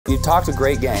talked a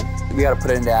great game. We got to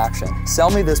put it into action. Sell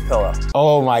me this pillow.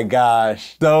 Oh my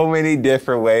gosh. So many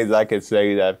different ways I could sell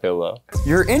you that pillow.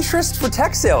 Your interest for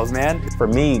tech sales, man. For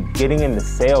me, getting into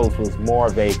sales was more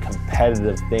of a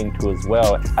competitive thing too as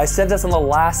well. I said this on the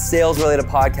last sales-related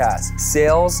podcast.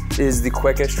 Sales is the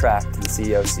quickest track to the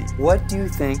CEO seat. What do you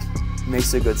think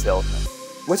makes a good salesman?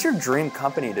 What's your dream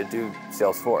company to do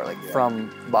sales for? Like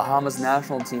from Bahamas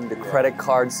national team to credit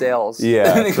card sales.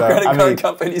 Yeah. Credit card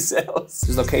company sales.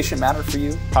 Does location matter for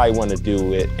you? Probably want to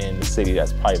do it in a city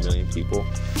that's probably 1 million people.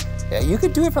 Yeah, you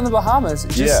could do it from the Bahamas.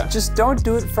 Just don't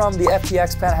do it from the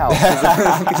FTX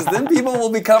penthouse. Because then people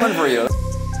will be coming for you.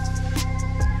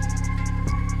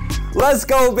 Let's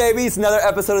go, baby. It's another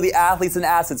episode of the Athletes and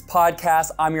Assets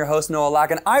podcast. I'm your host, Noah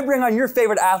Lack, and I bring on your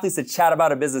favorite athletes to chat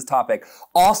about a business topic.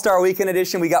 All-Star Weekend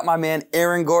edition, we got my man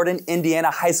Eron Gordon,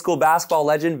 Indiana high school basketball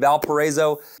legend,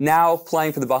 Valparaiso, now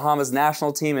playing for the Bahamas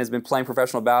national team, has been playing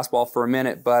professional basketball for a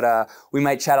minute, but we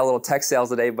might chat a little tech sales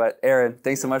today. But Eron,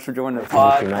 thanks so much for joining the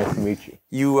pod. Nice to meet you.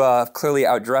 You clearly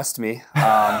outdressed me,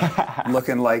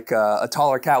 looking like a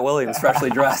taller Cat Williams, freshly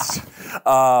dressed.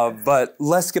 But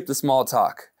let's skip the small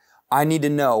talk. I need to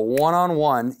know,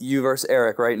 one-on-one, you versus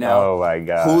Eric right now. Oh, my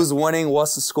God. Who's winning?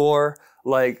 What's the score?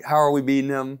 Like, how are we beating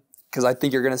him? Because I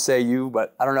think you're going to say you,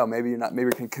 but I don't know. Maybe you're not. Maybe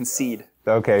you can concede.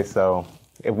 Okay, so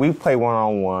if we play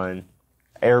one-on-one,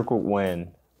 Eric would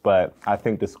win. But I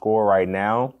think the score right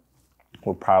now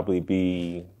would probably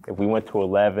be, if we went to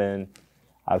 11,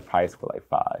 I'd probably score like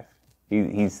 5.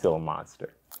 He's still a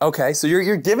monster. Okay, so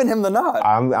you're giving him the nod.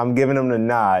 I'm giving him the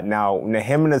nod. Now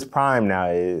him in his prime now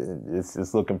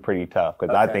it's looking pretty tough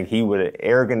because I think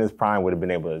Eric in his prime would have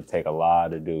been able to take a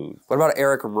lot of dudes. What about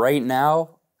Eric right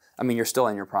now? I mean, you're still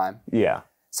in your prime. Yeah.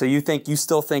 So you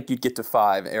still think you'd get to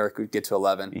 5, Eric would get to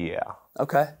 11? Yeah.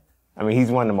 Okay. I mean,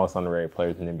 he's one of the most underrated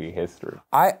players in NBA history.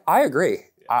 I agree.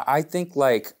 I think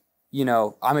I'm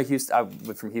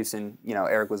from Houston.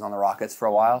 Eric was on the Rockets for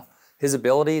a while. His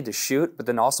ability to shoot, but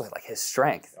then also like his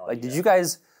strength. Do you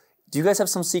guys have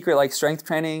some secret like strength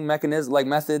training mechanism, like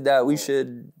method that we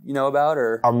should know about?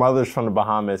 Or our mother's from the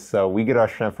Bahamas, so we get our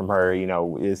strength from her.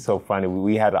 It's so funny.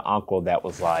 We had an uncle that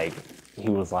was like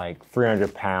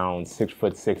 300 pounds,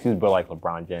 6'6". He was built like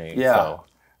LeBron James. Yeah.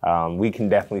 So we can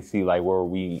definitely see like where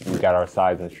we got our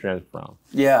size and strength from.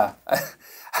 Yeah. I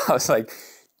was like,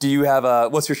 do you have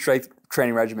what's your strength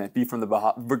training regimen? Be from the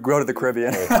Bahamas, go to the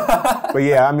Caribbean. But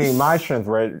yeah, I mean, my strength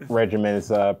regimen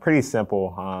is pretty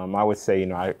simple. I would say,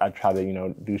 I try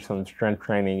to, do some strength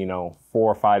training, 4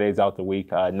 or 5 days out the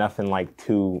week. Nothing like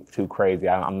too crazy.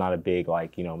 I'm not a big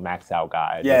max out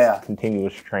guy. Just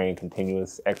continuous train,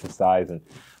 continuous exercise, and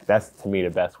that's to me the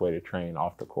best way to train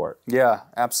off the court. Yeah,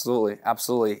 absolutely,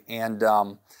 absolutely. And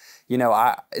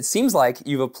it seems like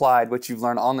you've applied what you've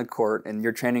learned on the court and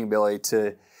your training ability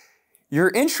to your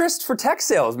interest for tech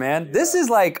sales, man. Yeah. This is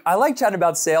I like chatting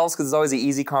about sales because it's always an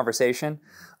easy conversation.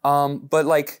 But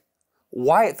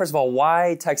why, first of all,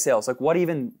 why tech sales?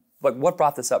 What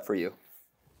brought this up for you?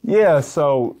 Yeah,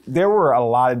 so there were a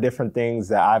lot of different things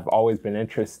that I've always been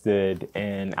interested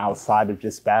in outside of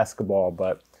just basketball,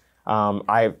 but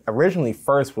I originally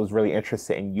first was really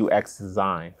interested in UX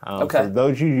design. For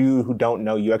those of you who don't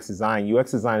know UX design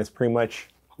is pretty much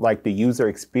like the user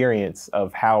experience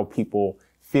of how people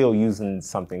feel using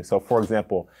something. So for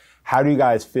example, how do you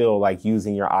guys feel like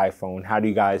using your iPhone? How do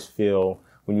you guys feel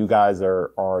when you guys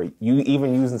are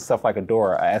even using stuff like a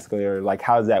door, an escalator? Like,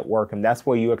 how does that work? And that's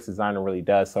what UX designer really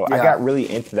does. So I got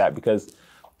really into that because,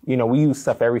 we use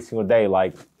stuff every single day.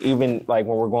 Like even like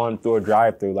when we're going through a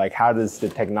drive-through, like how does the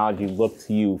technology look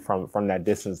to you from that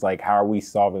distance? Like how are we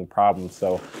solving problems?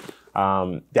 So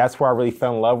that's where I really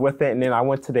fell in love with it. And then I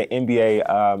went to the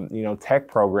MBA, tech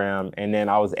program, and then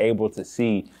I was able to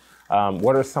see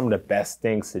what are some of the best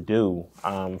things to do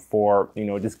for,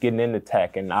 just getting into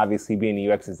tech. And obviously being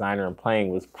a UX designer and playing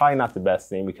was probably not the best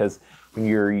thing because when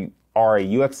you are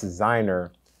a UX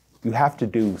designer, you have to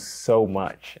do so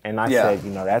much. And I said,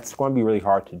 that's going to be really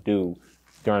hard to do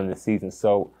during the season.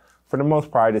 So for the most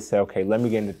part, I just said, okay, let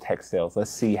me get into tech sales. Let's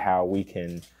see how we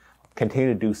can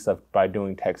continue to do stuff by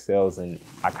doing tech sales, and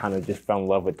I kind of just fell in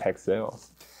love with tech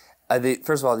sales.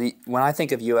 First of all, when I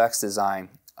think of UX design,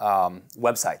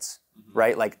 websites,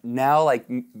 right?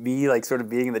 Me, sort of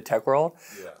being in the tech world,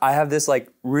 I have this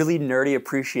really nerdy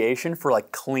appreciation for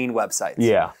clean websites.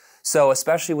 Yeah. So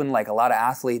especially when a lot of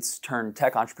athletes turn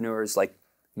tech entrepreneurs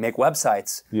make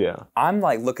websites. Yeah. I'm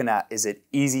looking at, is it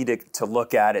easy to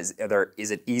look at? Is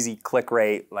it easy click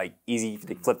rate? Easy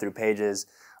to flip through pages?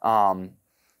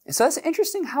 And so that's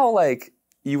interesting how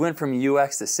you went from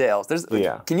UX to sales.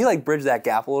 Can you bridge that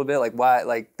gap a little bit?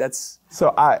 Why that's?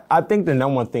 So I think the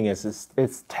number one thing is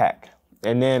it's tech.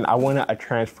 And then I wanted a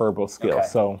transferable skill. Okay.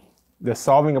 So the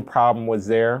solving a problem was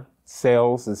there.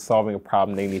 Sales is solving a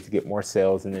problem. They need to get more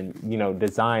sales. And then, you know,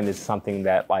 design is something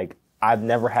that like I've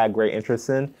never had great interest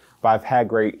in, but I've had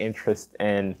great interest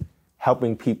in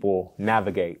helping people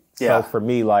navigate. Yeah. So for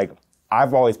me, like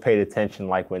I've always paid attention,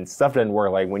 like when stuff doesn't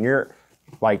work, like when your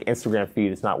like Instagram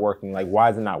feed is not working, like why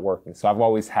is it not working? So I've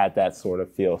always had that sort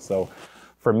of feel. So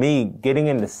for me, getting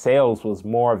into sales was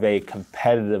more of a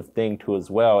competitive thing too as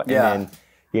well. And then,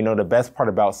 you know, the best part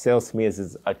about sales to me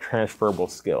is a transferable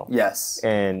skill. Yes.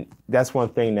 And that's one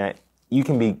thing that you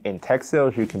can be in tech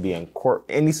sales, you can be in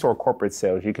any sort of corporate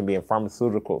sales, you can be in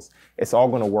pharmaceuticals. It's all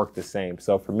going to work the same.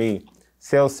 So for me,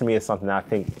 sales to me is something that I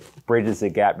think bridges the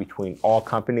gap between all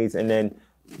companies. And then,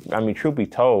 I mean, truth be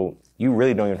told, you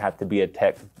really don't even have to be a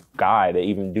tech guy to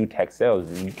even do tech sales.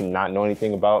 You can not know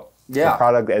anything about the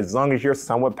product. As long as you're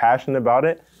somewhat passionate about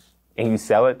it and you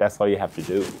sell it, that's all you have to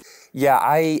do.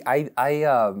 Yeah,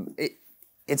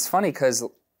 it's funny because,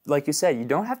 like you said, you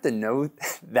don't have to know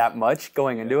that much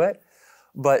going into it,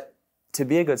 but to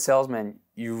be a good salesman,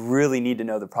 you really need to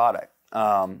know the product,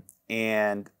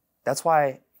 and that's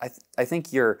why I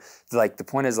think you're like the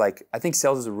point is like I think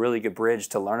sales is a really good bridge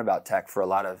to learn about tech for a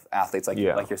lot of athletes like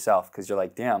yourself, because you're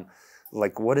like, damn,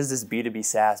 like what is this B2B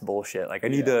SaaS bullshit? Like I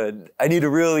need to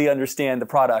really understand the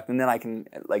product, and then I can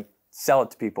like sell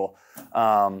it to people.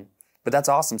 But that's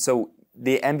awesome. So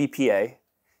the MBPA,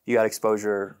 you got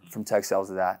exposure from tech sales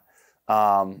to that.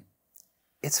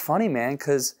 It's funny, man,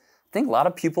 because I think a lot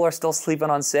of people are still sleeping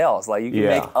on sales. Like you can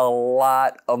make a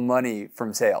lot of money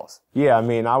from sales. Yeah, I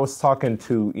mean, I was talking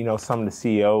to, you know, some of the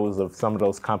CEOs of some of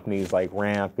those companies like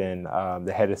Ramp and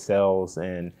the head of sales,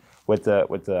 and with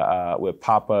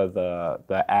Papa,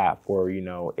 the app, where, you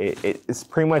know, it's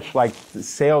pretty much like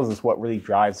sales is what really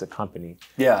drives a company.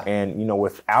 Yeah. And, you know,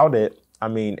 without it, I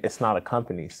mean, it's not a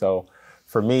company. So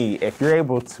for me, if you're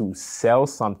able to sell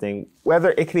something,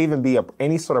 whether it could even be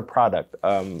any sort of product,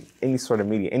 any sort of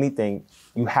media, anything,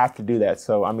 you have to do that.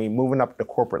 So, I mean, moving up the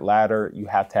corporate ladder, you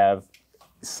have to have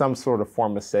some sort of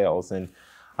form of sales. And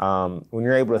when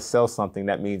you're able to sell something,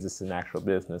 that means it's an actual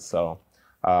business. So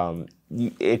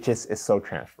it's so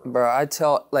transferable. Bro, I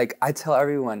tell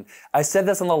everyone, I said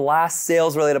this on the last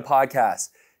sales-related podcast,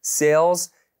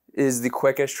 sales is the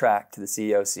quickest track to the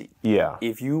CEO seat. Yeah.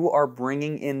 If you are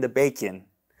bringing in the bacon,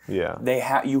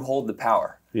 you hold the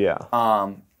power. Yeah.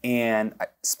 And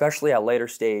especially at later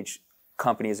stage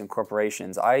companies and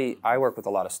corporations, I work with a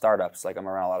lot of startups. Like I'm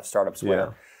around a lot of startups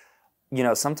where, you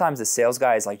know, sometimes the sales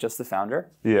guy is like just the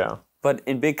founder. Yeah. But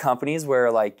in big companies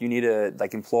where like you need to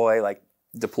like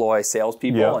deploy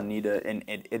salespeople and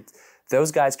those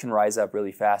guys can rise up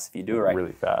really fast if you do it right.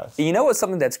 Really fast. You know what's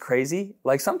something that's crazy?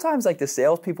 Like sometimes like the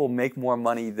salespeople make more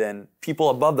money than people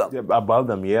above them. Yeah, above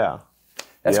them, yeah.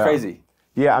 That's crazy.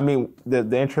 Yeah, I mean,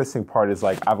 the interesting part is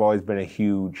like I've always been a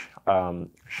huge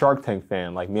Shark Tank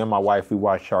fan. Like me and my wife, we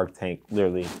watch Shark Tank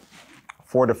literally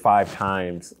 4 to 5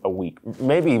 times a week,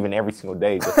 maybe even every single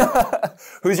day.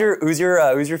 Who's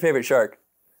your favorite shark?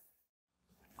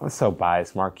 I'm so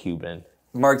biased, Mark Cuban.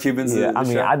 Mark Cuban's the I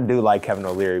mean, shark? I do like Kevin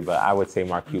O'Leary, but I would say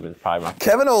Mark Cuban's probably my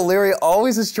favorite. Kevin O'Leary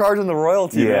always is charging the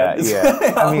royalty. Yeah, man.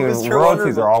 yeah. I mean,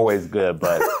 royalties are always good,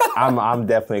 but I'm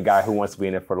definitely a guy who wants to be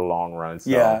in it for the long run.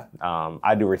 So,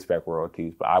 I do respect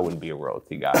royalties, but I wouldn't be a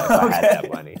royalty guy if I had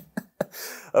that money.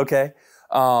 Okay.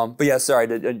 But yeah, sorry,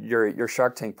 your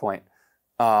Shark Tank point.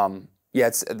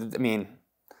 That's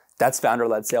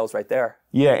founder-led sales right there.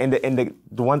 Yeah, and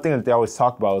the one thing that they always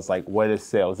talk about is like, what is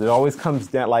sales? It always comes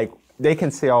down, like, they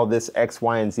can say all this X,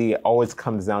 Y, and Z. It always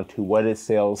comes down to what is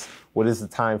sales, what is the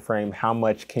time frame, how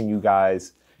much can you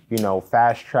guys, you know,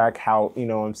 fast track, how, you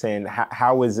know what I'm saying,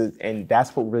 how is it, and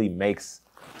that's what really makes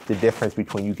the difference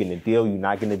between you getting a deal, you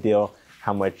not getting a deal,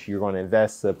 how much you're going to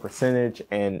invest, the percentage,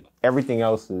 and everything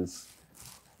else is,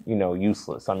 you know,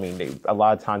 useless. I mean, a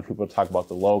lot of times people talk about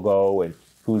the logo and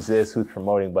who's this, who's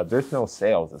promoting, but there's no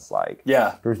sales. It's like,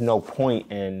 there's no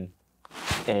point in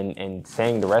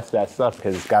saying the rest of that stuff,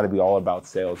 because it's got to be all about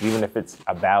sales. Even if it's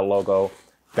a bad logo,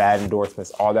 bad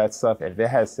endorsements, all that stuff, if it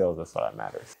has sales, that's all that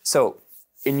matters. So,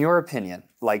 in your opinion,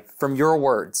 like from your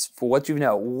words, for what you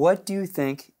know, what do you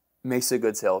think makes a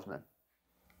good salesman?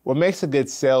 What makes a good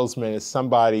salesman is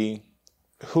somebody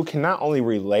who can not only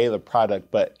relay the product,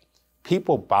 but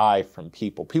people buy from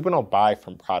people. People don't buy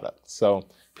from products. So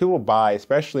people buy,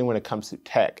 especially when it comes to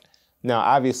tech. Now,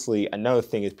 obviously, another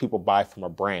thing is people buy from a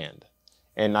brand.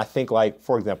 And I think, like,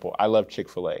 for example, I love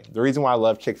Chick-fil-A. The reason why I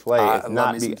love Chick-fil-A is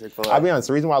not I'll be honest,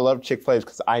 the reason why I love Chick-fil-A is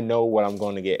because I know what I'm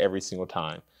going to get every single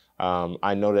time.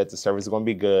 I know that the service is going to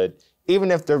be good,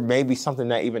 even if there may be something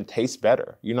that even tastes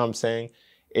better. You know what I'm saying?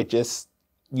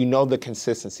 you know the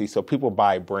consistency. So people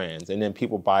buy brands, and then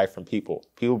people buy from people.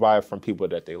 People buy from people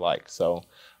that they like. So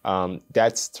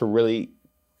that's to really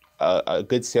a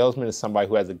good salesman is somebody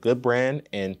who has a good brand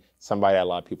and somebody that a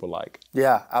lot of people like.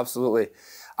 Yeah, absolutely.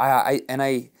 I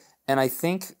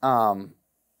think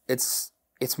it's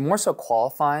more so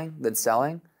qualifying than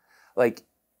selling. Like,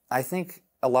 I think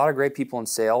a lot of great people in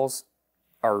sales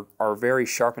are very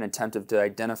sharp and attentive to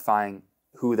identifying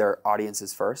who their audience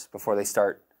is first before they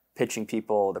start pitching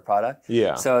people the product.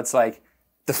 Yeah. So it's like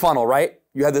the funnel, right?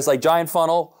 You have this like giant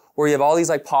funnel where you have all these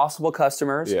like possible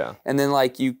customers. Yeah. And then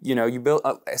like you build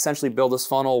essentially build this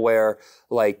funnel where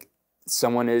like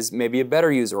someone is maybe a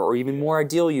better user or even more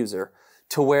ideal user,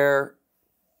 to where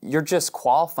you're just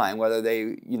qualifying whether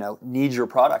they, need your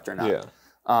product or not.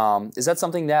 Yeah. Is that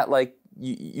something that like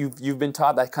you've been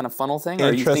taught, that kind of funnel thing,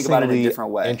 or you think about it in a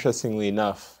different way? Interestingly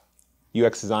enough,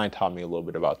 UX design taught me a little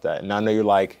bit about that. And I know you're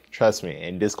like, trust me,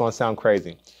 and this is going to sound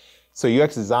crazy. So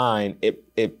UX design,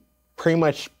 it pretty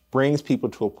much brings people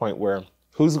to a point where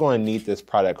who's going to need this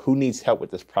product? Who needs help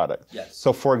with this product? Yes.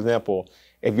 So for example,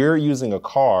 if you're using a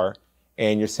car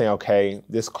and you're saying, okay,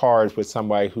 this car is with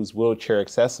somebody who's wheelchair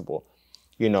accessible,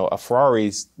 a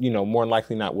Ferrari's, more than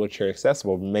likely not wheelchair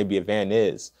accessible, but maybe a van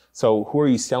is. So who are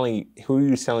you selling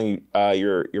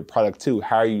your product to?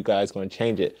 How are you guys going to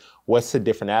change it? What's the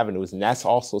different avenues? And that's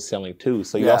also selling too.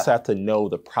 So you also have to know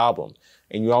the problem.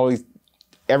 And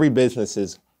every business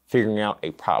is figuring out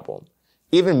a problem.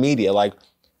 Even media, like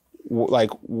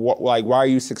why are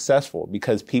you successful?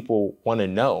 Because people want to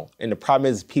know. And the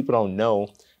problem is people don't know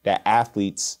that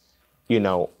athletes,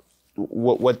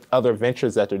 what other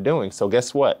ventures that they're doing. So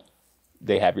guess what?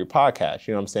 They have your podcast,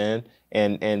 you know what I'm saying?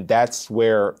 And that's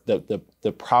where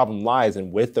the problem lies.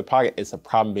 And with the podcast, it's a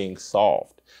problem being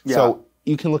solved. Yeah. So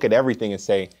you can look at everything and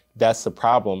say, that's the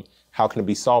problem. How can it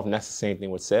be solved? And that's the same thing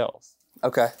with sales.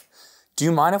 Okay. Do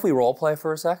you mind if we role play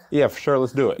for a sec? Yeah, for sure.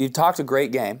 Let's do it. You've talked a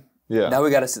great game. Yeah. Now we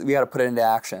got to put it into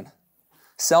action.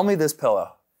 Sell me this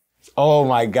pillow. Oh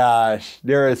my gosh.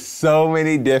 There are so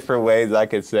many different ways I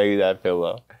could sell you that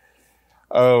pillow.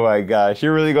 Oh my gosh.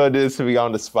 You're really going to do this to me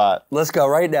on the spot. Let's go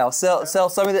right now. Sell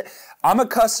some of that. I'm a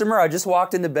customer. I just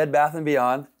walked into Bed Bath &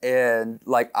 Beyond, and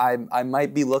like I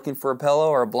might be looking for a pillow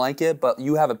or a blanket, but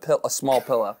you have a small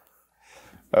pillow.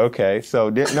 Okay. So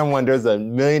number one, there's a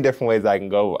million different ways I can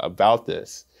go about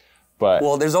this. But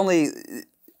well, there's only,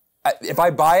 if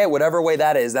I buy it, whatever way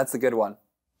that is, that's the good one.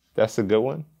 That's a good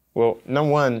one? Well,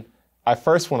 number one, I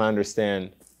first want to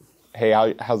understand, hey,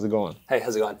 how's it going? Hey,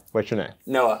 how's it going? What's your name?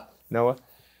 Noah. Noah?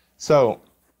 So,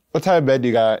 what type of bed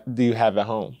do you have at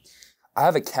home? I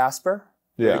have a Casper.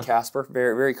 Yeah. A Casper.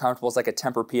 Very, very comfortable. It's like a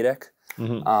Tempur-Pedic.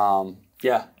 Mm-hmm.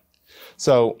 Yeah.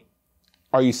 So,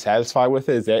 are you satisfied with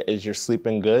it? Is your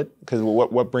sleeping good? Because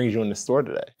what brings you in the store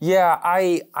today? Yeah,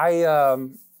 I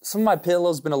some of my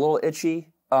pillows been a little itchy.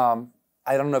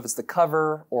 I don't know if it's the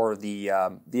cover or the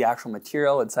actual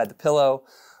material inside the pillow.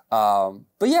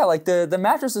 But yeah, like the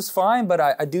mattress is fine, but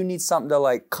I do need something to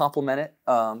like complement it,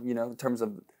 in terms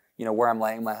of, where I'm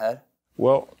laying my head.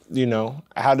 Well,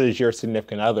 how does your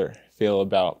significant other feel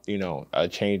about, a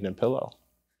change in pillow?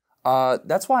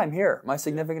 That's why I'm here. My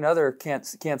significant other can't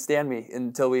stand me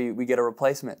until we get a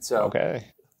replacement. So okay.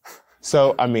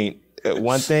 So, I mean,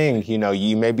 one thing,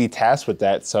 you may be tasked with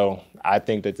that. So I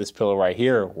think that this pillow right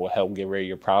here will help get rid of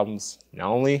your problems. Not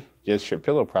only just your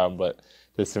pillow problem, but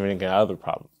the significant other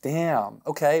problem. Damn.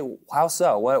 Okay. How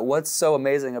so? What's so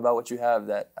amazing about what you have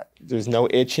that? There's no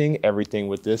itching. Everything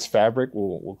with this fabric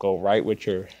will go right with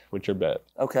your bed.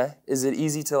 Okay. Is it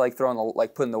easy to like throw in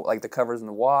putting the covers in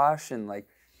the wash and like?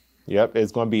 Yep.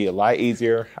 It's going to be a lot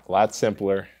easier, a lot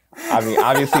simpler. I mean,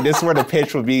 obviously, this is where the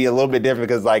pitch would be a little bit different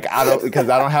because I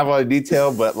don't have all the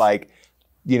detail, but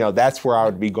that's where I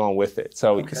would be going with it.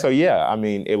 So yeah, I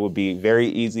mean, it would be very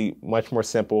easy, much more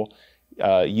simple.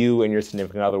 You and your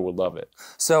significant other would love it.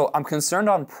 So I'm concerned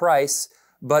on price,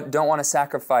 but don't want to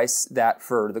sacrifice that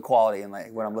for the quality and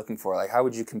like what I'm looking for. Like, how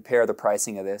would you compare the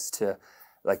pricing of this to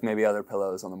like maybe other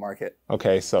pillows on the market?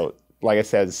 Okay, so like I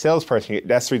said, as a salesperson,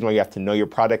 that's the reason why you have to know your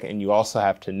product, and you also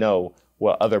have to know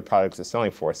what other products are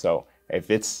selling for. So if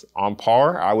it's on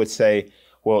par, I would say,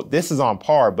 well, this is on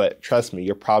par, but trust me,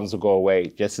 your problems will go away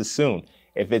just as soon.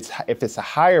 If it's a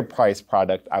higher price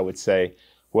product, I would say,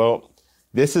 well,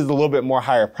 this is a little bit more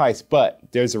higher price, but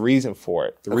there's a reason for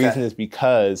it. The reason is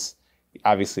because,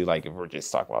 obviously, like if we're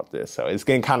just talking about this, so it's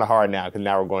getting kind of hard now because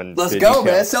now we're going to details.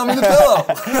 Man. Sell me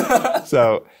the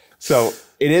pillow. So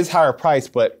it is higher price,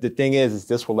 but the thing is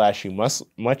this will last you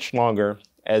much longer,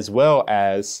 as well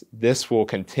as this will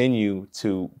continue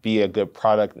to be a good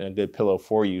product and a good pillow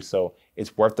for you. So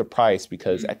it's worth the price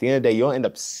because at the end of the day, you'll end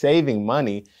up saving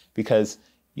money because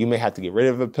you may have to get rid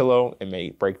of a pillow, it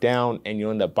may break down, and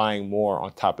you'll end up buying more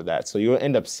on top of that. So you'll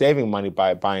end up saving money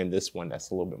by buying this one that's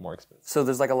a little bit more expensive. So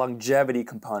there's like a longevity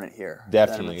component here.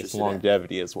 Definitely, it's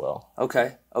longevity as well.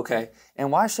 Okay.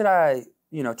 And why should I,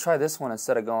 try this one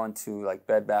instead of going to like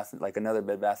another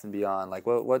Bed Bath & Beyond? Like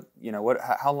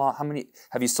how long, how many,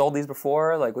 have you sold these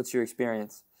before? Like what's your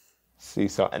experience? See,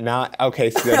 so now, okay,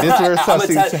 so this is where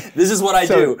this is what I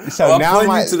do. So I'm now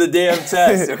putting you to the damn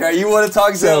test. Okay, you want to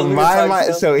talk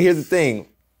sales? So here's the thing.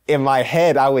 In my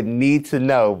head, I would need to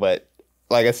know, but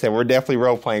like I said, we're definitely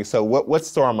role playing. So what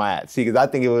store am I at? See, because I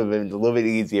think it would have been a little bit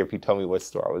easier if you told me what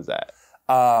store I was at.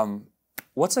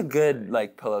 What's a good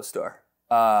pillow store?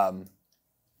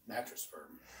 Mattress Firm.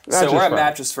 So we're at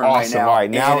Mattress Firm right now. All right,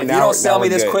 now, and if you don't sell me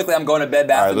this quickly, I'm going to Bed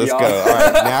Bath & Beyond. All right, let's go.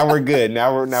 All right, now we're good.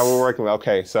 Now we're working.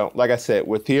 Okay, so like I said,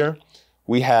 with here,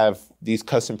 we have these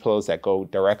custom pillows that go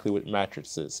directly with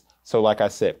mattresses. So like I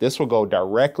said, this will go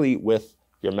directly with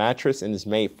your mattress and is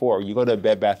made for. You go to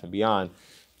Bed Bath & Beyond,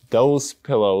 those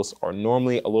pillows are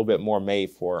normally a little bit more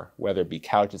made for, whether it be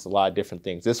couches, a lot of different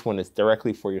things. This one is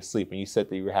directly for your sleep, and you said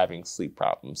that you were having sleep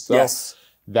problems. So yes.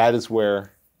 That is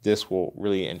where this will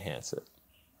really enhance it.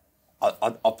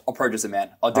 I'll purchase it, man.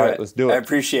 I'll do All it. right, let's do it. I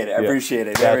appreciate it. I Yeah. appreciate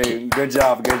it. Very good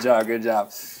job.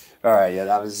 All right, yeah,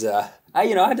 that was. I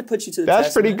had to put you to the test.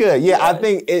 That's pretty good. Yeah, I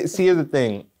think. See, here's the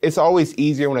thing. It's always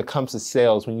easier when it comes to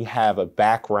sales when you have a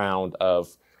background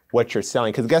of what you're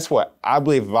selling. Because guess what? I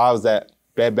believe if I was at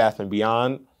Bed Bath &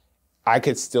 Beyond, I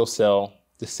could still sell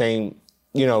the same,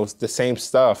 the same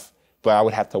stuff, but I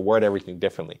would have to word everything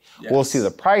differently. Yes. We'll see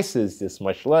the price is this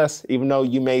much less, even though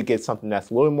you may get something that's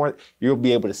a little more, you'll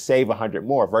be able to save 100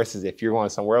 more versus if you're going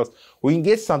somewhere else. We can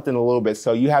get something a little bit,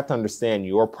 so you have to understand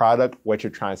your product, what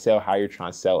you're trying to sell, how you're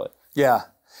trying to sell it. Yeah.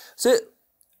 So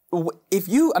if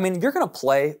you're going to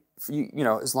play,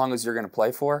 as long as you're going to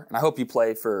play for, and I hope you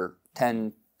play for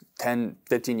 10,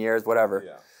 15 years, whatever.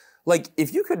 Yeah. Like,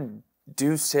 if you could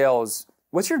do sales,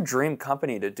 what's your dream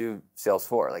company to do sales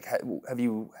for? Like, have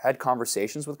you had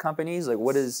conversations with companies? Like,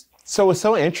 what is... So it's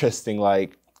so interesting.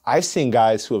 Like, I've seen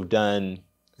guys who have done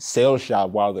sales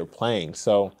job while they're playing.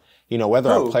 So,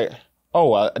 whether I play...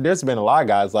 there's been a lot of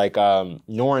guys like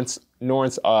Lawrence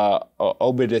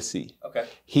Obedisi. Okay.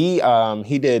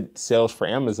 He did sales for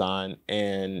Amazon,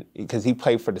 and because he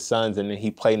played for the Suns, and then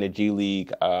he played in the G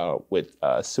League with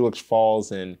Sioux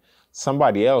Falls and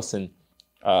somebody else, and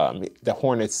the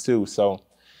Hornets too. So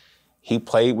he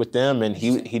played with them, and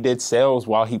he did sales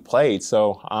while he played.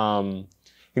 So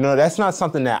that's not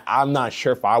something that I'm not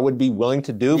sure if I would be willing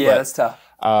to do. Yeah, but, that's tough.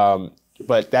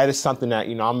 But that is something that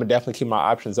I'm gonna definitely keep my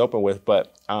options open with.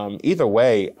 But either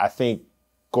way, I think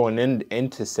going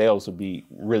into sales would be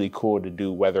really cool to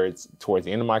do, whether it's towards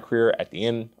the end of my career, at the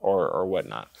end, or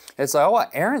whatnot. It's like,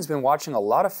 Aaron's been watching a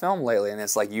lot of film lately, and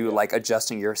it's like you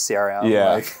adjusting your CRM.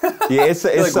 Yeah, yeah, it's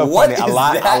like, so what funny. Is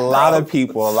a lot of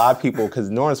people, because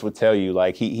Norris would tell you,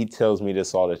 like he tells me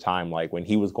this all the time. Like when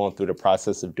he was going through the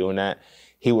process of doing that,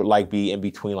 he would be in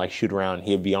between shoot around.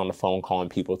 He'd be on the phone calling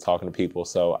people, talking to people.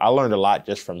 So I learned a lot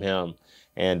just from him.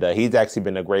 And he's actually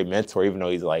been a great mentor, even though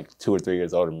he's 2 or 3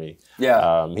 years older than me.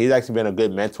 Yeah. He's actually been a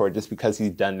good mentor just because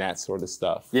he's done that sort of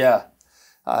stuff. Yeah.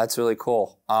 That's really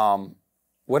cool.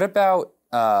 What about,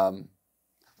 back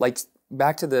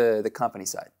to the company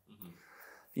side?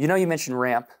 Mm-hmm. You mentioned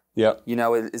Ramp. Yep.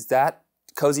 Is that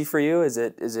cozy for you? Is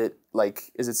it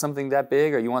something that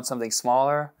big, or you want something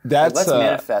smaller? Let's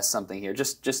manifest something here.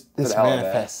 Just for the hell of it.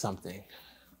 Manifest something.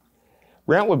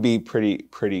 Rent would be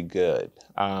pretty good.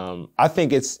 I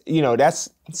think it's, that's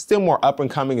still more up and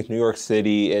coming. It's New York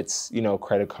City. It's,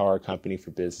 credit card company for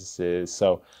businesses.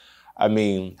 So, I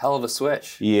mean. Hell of a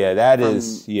switch. Yeah,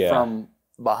 From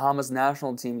Bahamas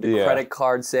national team to credit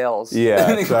card sales. Yeah.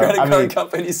 Credit card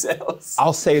company sales.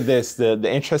 I'll say this, the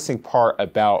interesting part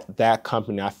about that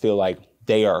company, I feel like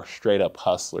they are straight up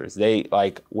hustlers. They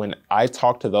when I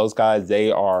talk to those guys,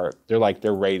 they're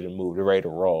ready to move. They're ready to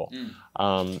roll.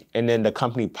 And then the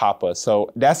company Papa.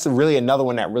 So that's really another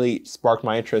one that really sparked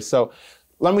my interest. So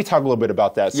let me talk a little bit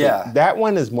about that. So that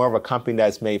one is more of a company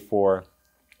that's made for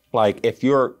if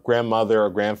your grandmother or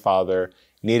grandfather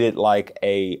needed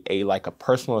a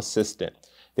personal assistant,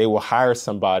 they will hire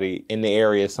somebody in the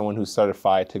area, someone who's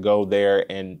certified to go there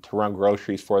and to run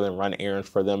groceries for them, run errands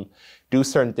for them, do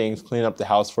certain things, clean up the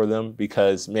house for them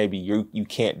because maybe you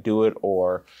can't do it,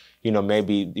 or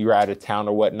maybe you're out of town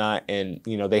or whatnot, and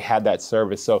they had that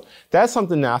service. So that's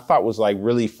something that I thought was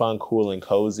really fun, cool, and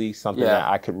cozy. Something that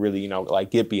I could really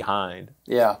get behind.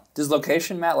 Yeah. Does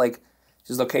location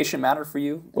matter for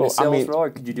you in a sales role, or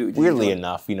could you do? Weirdly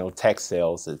enough, tech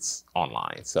sales, it's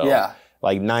online. So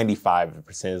like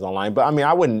 95% is online. But I mean,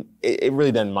 I wouldn't. It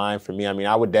really doesn't mind for me. I mean,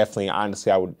 I would definitely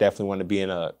want to be in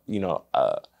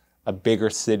a bigger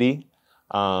city.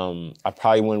 I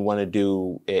probably wouldn't want to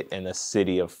do it in a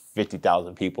city of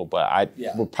 50,000 people, but I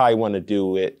would probably want to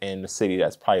do it in a city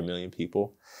that's probably 1 million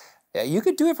people. Yeah, you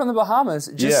could do it from the Bahamas.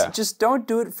 Just don't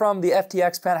do it from the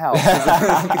FTX penthouse,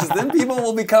 because then people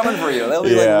will be coming for you. They'll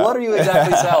be like, "What are you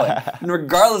exactly selling?" And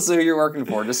regardless of who you're working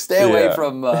for, just stay away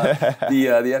from the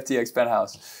FTX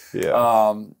penthouse.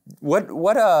 Yeah.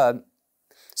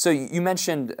 So you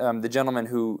mentioned the gentleman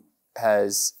who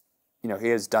has, he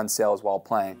has done sales while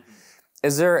playing.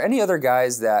 Is there any other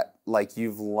guys that like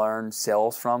you've learned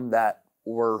sales from that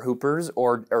were hoopers,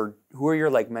 or who are your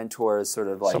like mentors, sort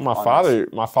of like? So my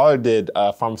father did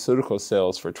pharmaceutical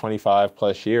sales for 25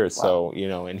 plus years. Wow.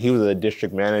 So, and he was a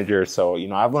district manager. So,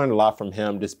 I've learned a lot from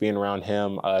him, just being around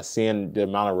him, seeing the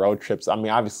amount of road trips. I mean,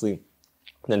 obviously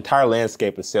the entire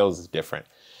landscape of sales is different.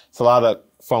 It's a lot of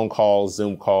phone calls,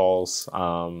 Zoom calls,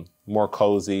 more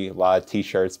cozy, a lot of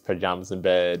t-shirts, pajamas in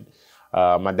bed.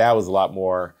 My dad was a lot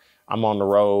more, I'm on the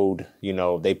road,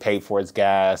 they paid for his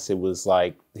gas. It was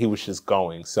like, he was just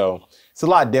going. So it's a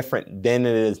lot different than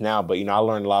it is now. But, I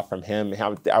learned a lot from him.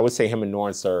 I would say him and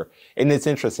Norris and it's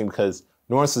interesting because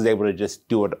Norris was able to just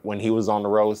do it when he was on the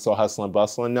road, so hustling and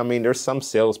bustling. I mean, there's some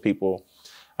salespeople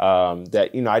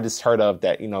that, I just heard of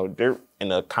that, they're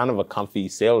in a kind of a comfy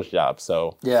sales job.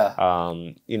 So,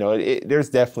 there's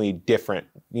definitely different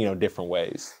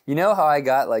ways. You know how I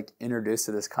got like introduced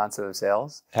to this concept of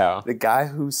sales? How? The guy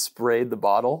who sprayed the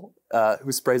bottle,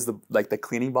 who sprays the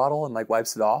cleaning bottle and like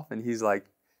wipes it off, and he's like,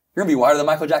 "You're gonna be whiter than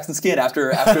Michael Jackson's skin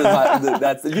after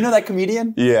that's." You know that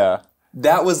comedian? Yeah.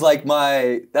 That was like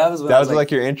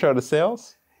like your intro to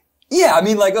sales? Yeah, I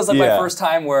mean, like, it was like my first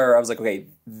time where I was like, okay,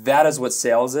 that is what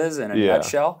sales is in a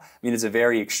nutshell. I mean, it's a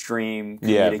very extreme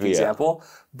comedic example,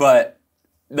 but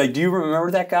like, do you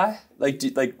remember that guy? Like,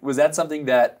 was that something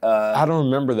that? I don't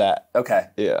remember that. Okay.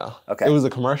 Yeah. Okay. It was a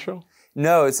commercial?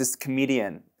 No, it's this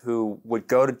comedian who would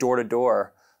go to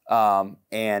door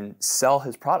and sell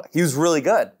his product. He was really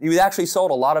good. He actually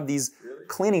sold a lot of these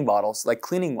cleaning bottles, like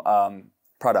cleaning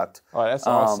product. Oh, that's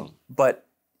awesome. But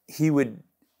it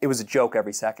was a joke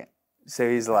every second. So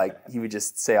he's like, he would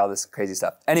just say all this crazy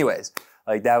stuff. Anyways,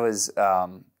 like that was,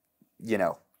 one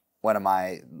of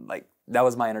my, like, that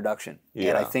was my introduction. Yeah.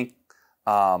 And I think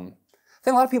a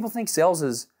lot of people think sales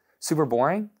is super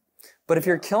boring, but if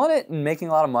you're killing it and making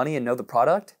a lot of money and know the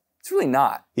product, it's really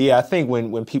not. Yeah, I think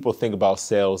when people think about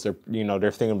sales, they're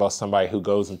thinking about somebody who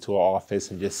goes into an office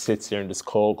and just sits there and just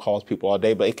cold calls people all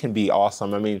day, but it can be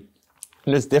awesome. I mean,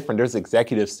 there's different. There's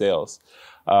executive sales.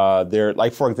 They're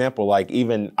like, for example, like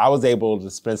even I was able to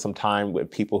spend some time with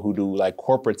people who do like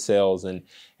corporate sales and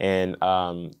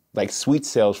like suite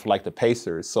sales for like the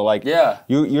Pacers. So like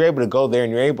you're able to go there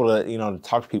and you're able to, to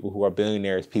talk to people who are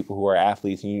billionaires, people who are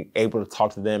athletes, and you're able to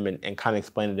talk to them and kind of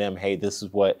explain to them, hey, this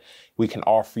is what we can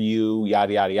offer you,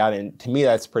 yada, yada, yada. And to me,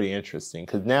 that's pretty interesting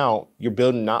because now you're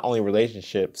building not only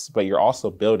relationships, but you're also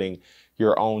building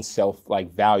your own self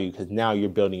like value because now you're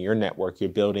building your network, you're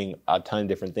building a ton of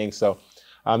different things. So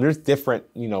there's different,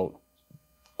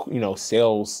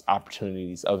 sales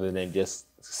opportunities other than just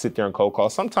sit there and cold call.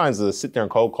 Sometimes the sit there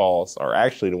and cold calls are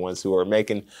actually the ones who are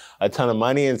making a ton of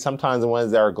money, and sometimes the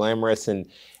ones that are glamorous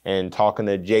and talking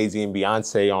to Jay-Z and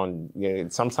Beyonce on,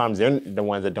 sometimes they're the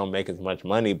ones that don't make as much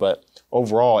money. But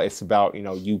overall, it's about,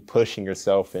 you pushing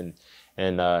yourself and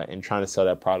trying to sell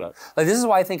that product. Like, this is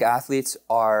why I think athletes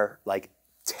are like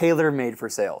tailor-made for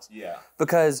sales. Yeah.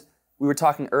 Because we were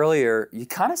talking earlier, you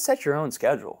kind of set your own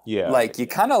schedule. Yeah. Like, you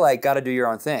kind of like got to do your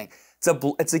own thing.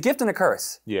 It's a gift and a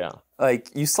curse. Yeah. Like,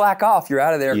 you slack off, you're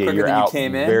out of there quicker than you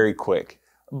came in. Very quick.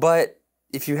 But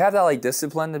if you have that like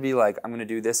discipline to be like, I'm going to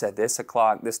do this at this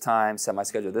o'clock, this time, set my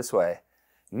schedule this way,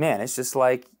 man, it's just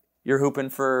like you're hooping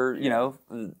for,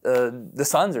 the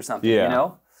Suns or something,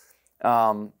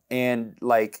 And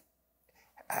like,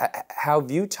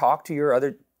 have you talked to your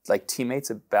other like teammates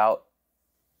about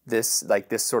this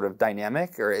sort of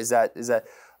dynamic, or is that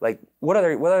like what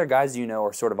other guys do you know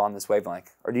are sort of on this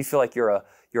wavelength, or do you feel like you're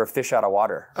a fish out of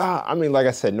water? I mean, like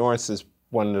I said, Norris is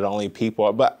one of the only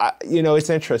people, but it's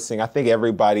interesting. I think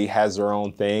everybody has their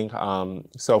own thing.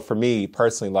 So for me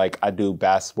personally, like I do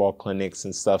basketball clinics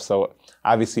and stuff. So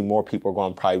obviously more people are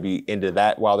going to probably be into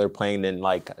that while they're playing than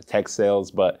like tech sales.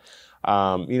 But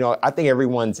I think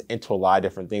everyone's into a lot of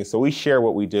different things. So we share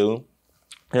what we do.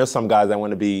 There's some guys that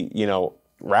want to be,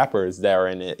 rappers that are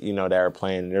in it, that are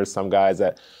playing. There's some guys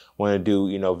that want to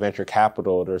do, venture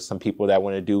capital. There's some people that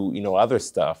want to do, other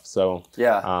stuff. So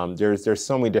there's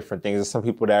so many different things. There's some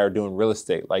people that are doing real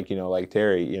estate, like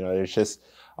Terry. There's just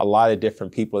a lot of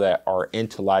different people that are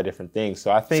into a lot of different things.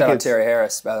 So I think Shout out Terry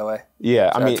Harris, by the way.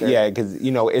 Yeah, Shout out Terry. yeah, because,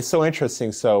 you know, it's so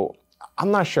interesting. So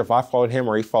I'm not sure if I followed him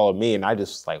or he followed me, and I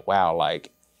just was like, wow,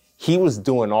 like, he was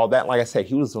doing all that. Like I said,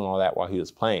 he was doing all that while he was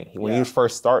playing, when he was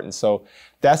first starting. So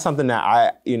that's something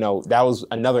that that was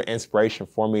another inspiration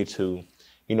for me to,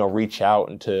 you know, reach out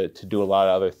and to do a lot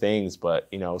of other things. But,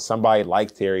 you know, somebody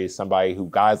like Terry is somebody who,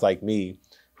 guys like me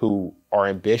who are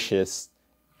ambitious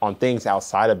on things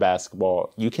outside of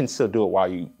basketball, you can still do it while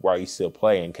you still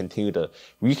play and continue to,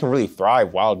 you can really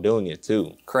thrive while doing it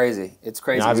too. Crazy. It's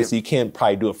crazy. And obviously you can't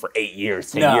probably do it for 8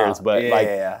 years, 10 years, but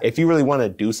if you really want to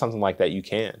do something like that, you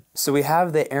can. So we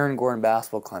have the Aaron Gordon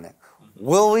Basketball Clinic.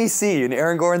 Will we see an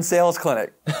Aaron Gordon sales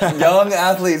clinic? Young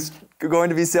athletes going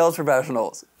to be sales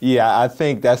professionals. Yeah, I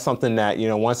think that's something that, you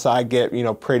know, once I get, you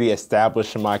know, pretty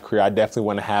established in my career, I definitely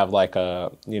want to have like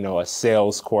a, you know, a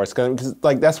sales course. Because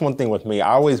like, that's one thing with me.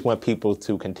 I always want people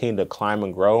to continue to climb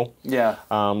and grow. Yeah.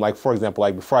 Like, for example,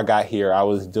 like before I got here, I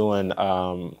was doing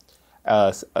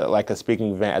like a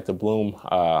speaking event at the Bloom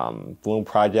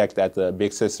Project at the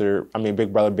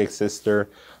Big Brother, Big Sister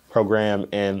program.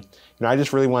 And, you know, I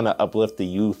just really want to uplift the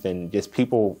youth and just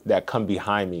people that come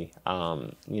behind me.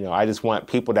 You know, I just want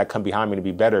people that come behind me to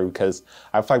be better, because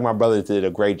I feel like my brothers did a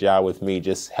great job with me,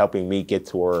 just helping me get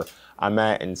to where I'm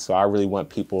at. And so I really want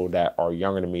people that are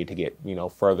younger than me to get, you know,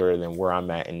 further than where I'm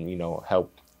at and, you know,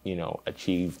 help, you know,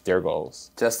 achieve their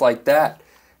goals. Just like that.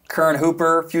 Current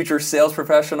hooper, future sales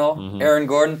professional, Aaron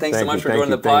Gordon, thanks so much for joining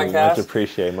the podcast. Much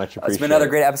appreciated. It's been another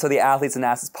great episode of the Athletes and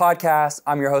Assets podcast.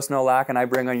 I'm your host, Noah Lack, and I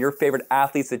bring on your favorite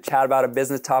athletes to chat about a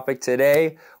business topic.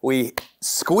 Today, we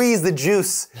squeeze the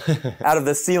juice out of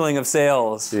the ceiling of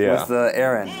sales with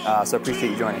Aaron. So I appreciate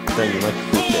you joining. Thank you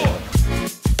much.